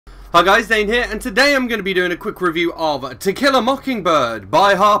Hi guys, Dane here, and today I'm going to be doing a quick review of To Kill a Mockingbird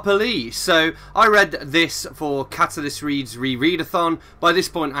by Harper. So, I read this for Catalyst Reads REREADATHON. By this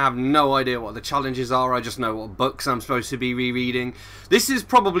point I have no idea what the challenges are, I just know what books I'm supposed to be rereading. This is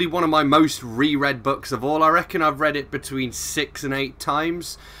probably one of my most reread books of all. I reckon I've read it between 6 and 8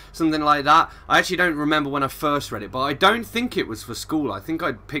 times, something like that. I actually don't remember when I first read it, but I don't think it was for school. I think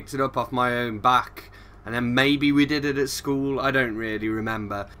I picked it up off my own back, and then maybe we did it at school. I don't really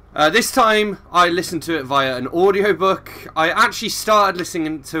remember. This time I listened to it via an audiobook. I actually started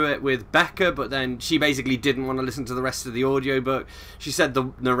listening to it with Becca, but then she basically didn't want to listen to the rest of the audiobook. She said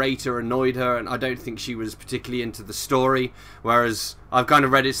the narrator annoyed her, and I don't think she was particularly into the story, whereas I've kind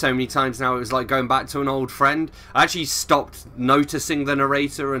of read it so many times now it was like going back to an old friend. I actually stopped noticing the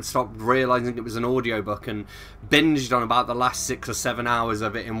narrator and stopped realising it was an audiobook and binged on about the last 6 or 7 hours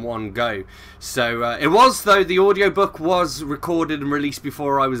of it in one go. So it was, though, the audiobook was recorded and released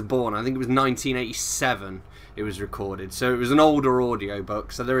before I was born. I think it was 1987 it was recorded, so it was an older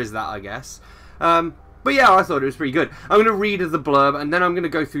audiobook, so there is that, I guess. But yeah, I thought it was pretty good. I'm going to read the blurb and then I'm going to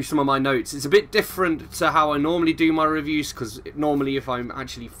go through some of my notes. It's a bit different to how I normally do my reviews, because normally if I'm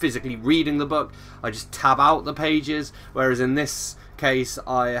actually physically reading the book I just tab out the pages, whereas in this case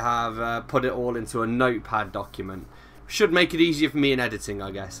I have put it all into a notepad document. Should make it easier for me in editing,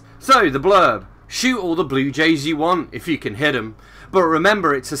 I guess. So, the blurb. Shoot all the blue jays you want, if you can hit them. But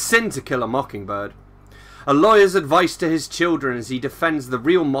remember, it's a sin to kill a mockingbird. A lawyer's advice to his children as he defends the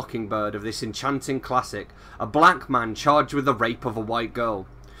real mockingbird of this enchanting classic, a black man charged with the rape of a white girl.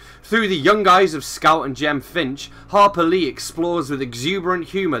 Through the young eyes of Scout and Jem Finch, Harper Lee explores with exuberant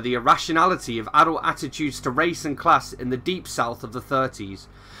humour the irrationality of adult attitudes to race and class in the deep south of the 30s.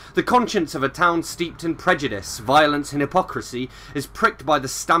 The conscience of a town steeped in prejudice, violence and hypocrisy is pricked by the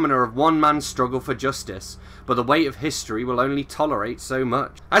stamina of one man's struggle for justice, but the weight of history will only tolerate so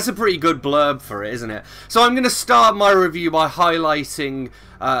much. That's a pretty good blurb for it, isn't it? So I'm going to start my review by highlighting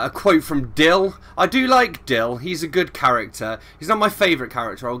a quote from Dill. I do like Dill, he's a good character. He's not my favourite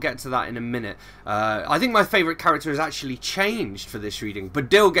character, I'll get to that in a minute. I think my favourite character has actually changed for this reading, but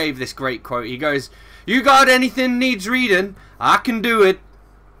Dill gave this great quote. He goes, "You got anything needs reading? I can do it."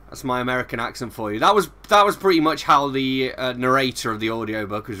 That's my American accent for you. That was pretty much how the narrator of the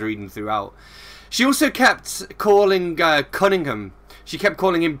audiobook was reading throughout. She also kept calling Cunningham. She kept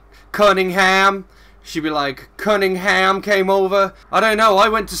calling him Cunningham. She'd be like, Cunningham came over. I don't know, I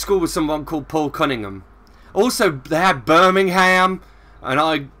went to school with someone called Paul Cunningham. Also, they had Birmingham, and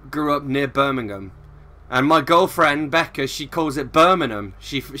I grew up near Birmingham. And my girlfriend, Becca, she calls it Birmingham.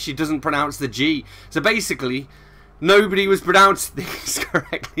 She doesn't pronounce the G. So basically, nobody was pronouncing things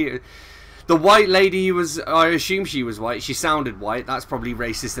correctly. The white lady was, I assume she was white. She sounded white. That's probably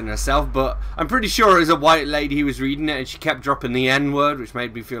racist in herself, but I'm pretty sure it was a white lady who was reading it, and she kept dropping the N-word, which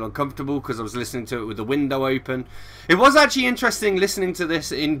made me feel uncomfortable because I was listening to it with the window open. It was actually interesting listening to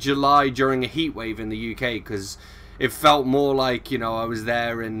this in July during a heat wave in the UK, because it felt more like, you know, I was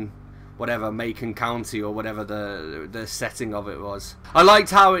there in whatever, Macon County or whatever the setting of it was. I liked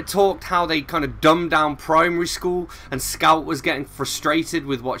how it talked how they kind of dumbed down primary school, and Scout was getting frustrated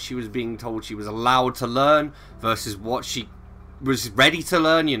with what she was being told she was allowed to learn versus what she was ready to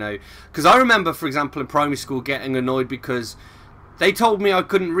learn, you know. Because I remember, for example, in primary school getting annoyed because they told me I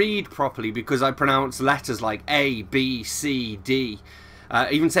couldn't read properly because I pronounced letters like A, B, C, D.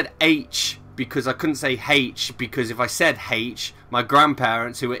 Even said H because I couldn't say H, because if I said H, my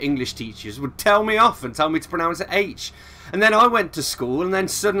grandparents, who were English teachers, would tell me off and tell me to pronounce it H. And then I went to school, and then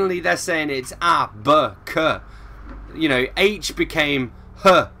suddenly they're saying it's A, B, K. You know, H became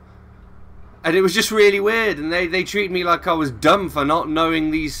H. And it was just really weird, and they treated me like I was dumb for not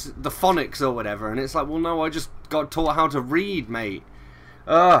knowing the phonics or whatever. And it's like, well, no, I just got taught how to read, mate.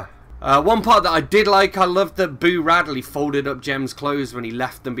 Ugh. One part that I did like, I loved that Boo Radley folded up Jem's clothes when he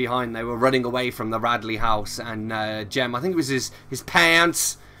left them behind. They were running away from the Radley house, and Jem, I think it was his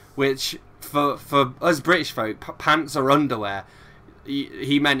pants, which for us British folk, pants or underwear.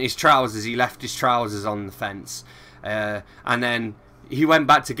 He meant his trousers. He left his trousers on the fence, and then he went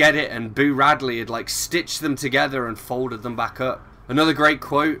back to get it, and Boo Radley had like stitched them together and folded them back up. Another great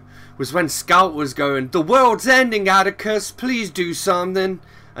quote was when Scout was going, "The world's ending, Atticus, please do something."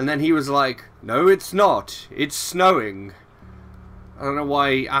 And then he was like, "No, it's not. It's snowing." I don't know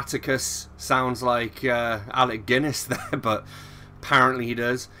why Atticus sounds like Alec Guinness there, but apparently he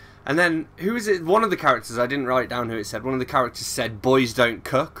does. And then, who is it? One of the characters, I didn't write down who it said. One of the characters said, "Boys don't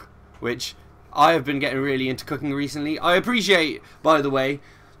cook," which I have been getting really into cooking recently. I appreciate, by the way,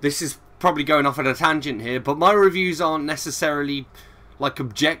 this is probably going off at a tangent here, but my reviews aren't necessarily like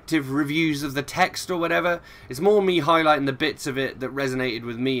objective reviews of the text or whatever. It's more me highlighting the bits of it that resonated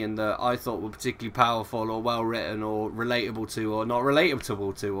with me and that I thought were particularly powerful or well written or relatable to or not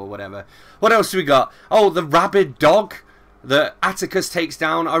relatable to or whatever. What else do we got? Oh, the rabid dog that Atticus takes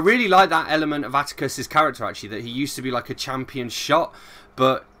down. I really like that element of Atticus's character, actually, that he used to be like a champion shot,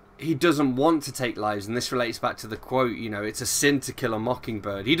 but he doesn't want to take lives, and this relates back to the quote, you know, it's a sin to kill a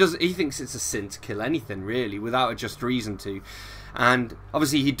mockingbird. He thinks it's a sin to kill anything, really, without a just reason to. And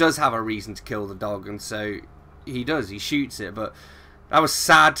obviously he does have a reason to kill the dog, and so he does, he shoots it. But that was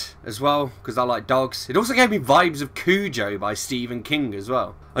sad as well, because I like dogs. It also gave me vibes of Cujo by Stephen King as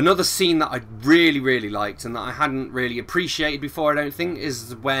well. Another scene that I really liked and that I hadn't really appreciated before, I don't think,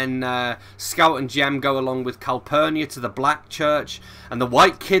 is when Scout and Jem go along with Calpurnia to the black church and the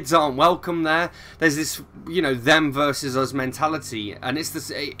white kids aren't welcome there. There's this, you know, them versus us mentality, and it's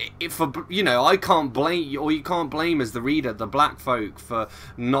this, you know, I can't blame, or you can't blame as the reader, the black folk for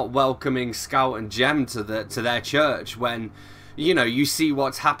not welcoming Scout and Jem to their church when, you know, you see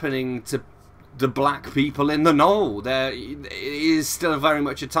what's happening to the black people in the knoll. There is still very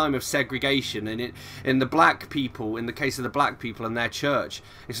much a time of segregation, and in the black people, in the case of the black people and their church,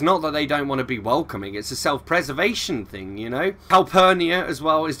 it's not that they don't want to be welcoming, it's a self-preservation thing, you know. Calpurnia as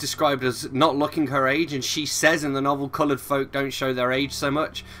well is described as not looking her age, and she says in the novel coloured folk don't show their age so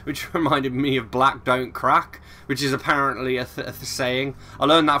much, which reminded me of black don't crack, which is apparently a saying. I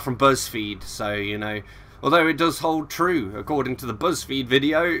learned that from BuzzFeed, so, you know, although it does hold true, according to the BuzzFeed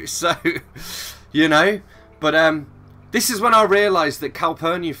video, so, you know. But this is when I realised that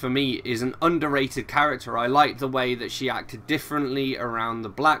Calpurnia, for me, is an underrated character. I like the way that she acted differently around the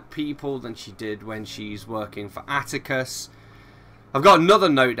black people than she did when she's working for Atticus. I've got another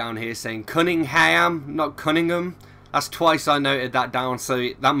note down here saying Cunningham, not Cunningham. That's twice I noted that down, so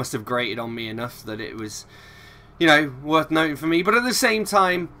that must have grated on me enough that it was, you know, worth noting for me. But at the same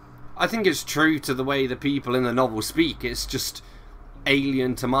time, I think it's true to the way the people in the novel speak. It's just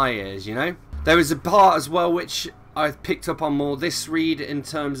alien to my ears, you know. There is a part as well which I've picked up on more this read in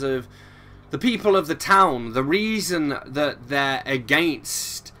terms of the people of the town. The reason that they're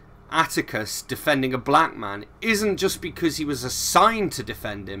against Atticus defending a black man isn't just because he was assigned to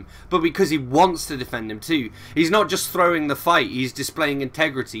defend him, but because he wants to defend him too. He's not just throwing the fight, he's displaying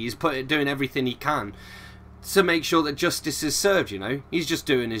integrity, he's doing everything he can to make sure that justice is served, you know. He's just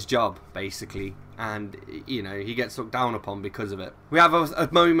doing his job, basically, and, you know, he gets looked down upon because of it. We have a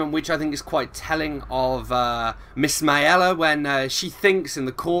moment which I think is quite telling of Miss Mayella when she thinks in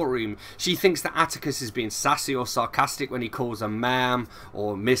the courtroom, she thinks that Atticus is being sassy or sarcastic when he calls her ma'am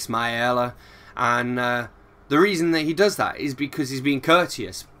or Miss Mayella, and the reason that he does that is because he's being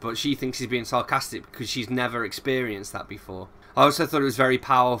courteous, but she thinks he's being sarcastic because she's never experienced that before. I also thought it was very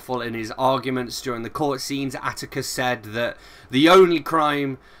powerful in his arguments during the court scenes. Atticus said that the only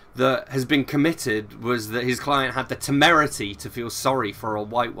crime that has been committed was that his client had the temerity to feel sorry for a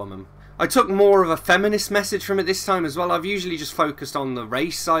white woman. I took more of a feminist message from it this time as well. I've usually just focused on the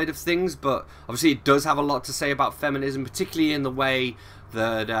race side of things, but obviously it does have a lot to say about feminism, particularly in the way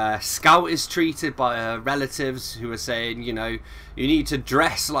that Scout is treated by her relatives, who are saying, you know, you need to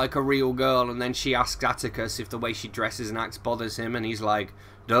dress like a real girl, and then she asks Atticus if the way she dresses and acts bothers him, and he's like,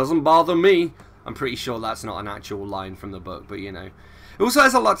 doesn't bother me. I'm pretty sure that's not an actual line from the book, but you know. It also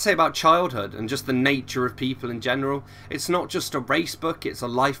has a lot to say about childhood and just the nature of people in general. It's not just a race book, it's a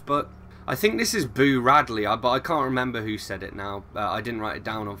life book. I think this is Boo Radley, but I can't remember who said it now. I didn't write it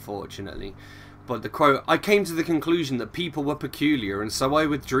down, unfortunately. But the quote, I came to the conclusion that people were peculiar, and so I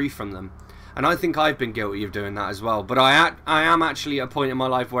withdrew from them. And I think I've been guilty of doing that as well. But I am actually at a point in my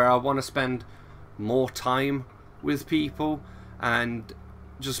life where I want to spend more time with people and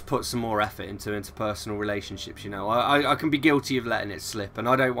just put some more effort into interpersonal relationships, you know. I can be guilty of letting it slip, and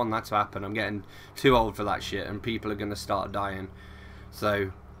I don't want that to happen. I'm getting too old for that shit, and people are going to start dying.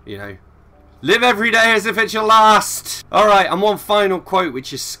 So, you know, live every day as if it's your last. Alright, and one final quote,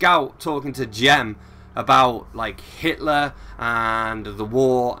 which is Scout talking to Jem about, like, Hitler and the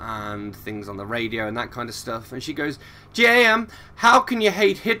war and things on the radio and that kind of stuff. And she goes, Jem, how can you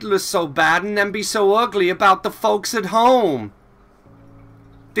hate Hitler so bad and then be so ugly about the folks at home?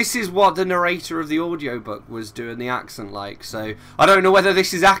 This is what the narrator of the audiobook was doing the accent like. So, I don't know whether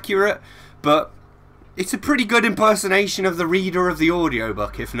this is accurate, but it's a pretty good impersonation of the reader of the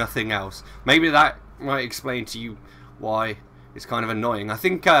audiobook, if nothing else. Maybe that might explain to you why it's kind of annoying. I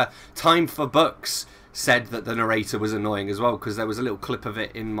think Time for Books said that the narrator was annoying as well, because there was a little clip of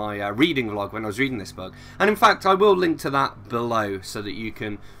it in my reading vlog when I was reading this book. And in fact, I will link to that below so that you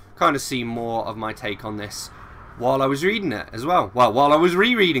can kind of see more of my take on this while I was reading it as well. Well, while I was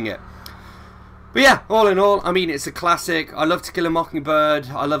rereading it. But yeah, all in all, I mean, it's a classic. I love To Kill a Mockingbird.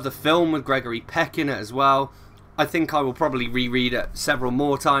 I love the film with Gregory Peck in it as well. I think I will probably reread it several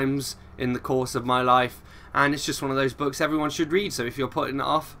more times in the course of my life. And it's just one of those books everyone should read. So if you're putting it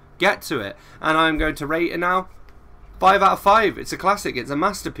off, get to it. And I'm going to rate it now 5 out of 5. It's a classic. It's a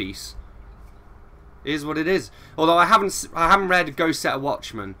masterpiece. It is what it is. Although I haven't read Go Set a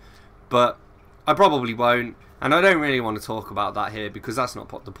Watchman, but I probably won't. And I don't really want to talk about that here because that's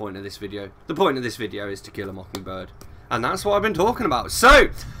not the point of this video. The point of this video is To Kill a Mockingbird. And that's what I've been talking about. So,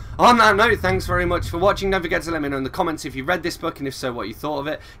 on that note, thanks very much for watching. Don't forget to let me know in the comments if you read this book and if so, what you thought of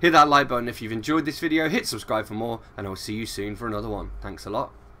it. Hit that like button if you've enjoyed this video. Hit subscribe for more. And I'll see you soon for another one. Thanks a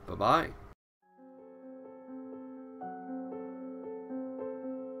lot. Bye-bye.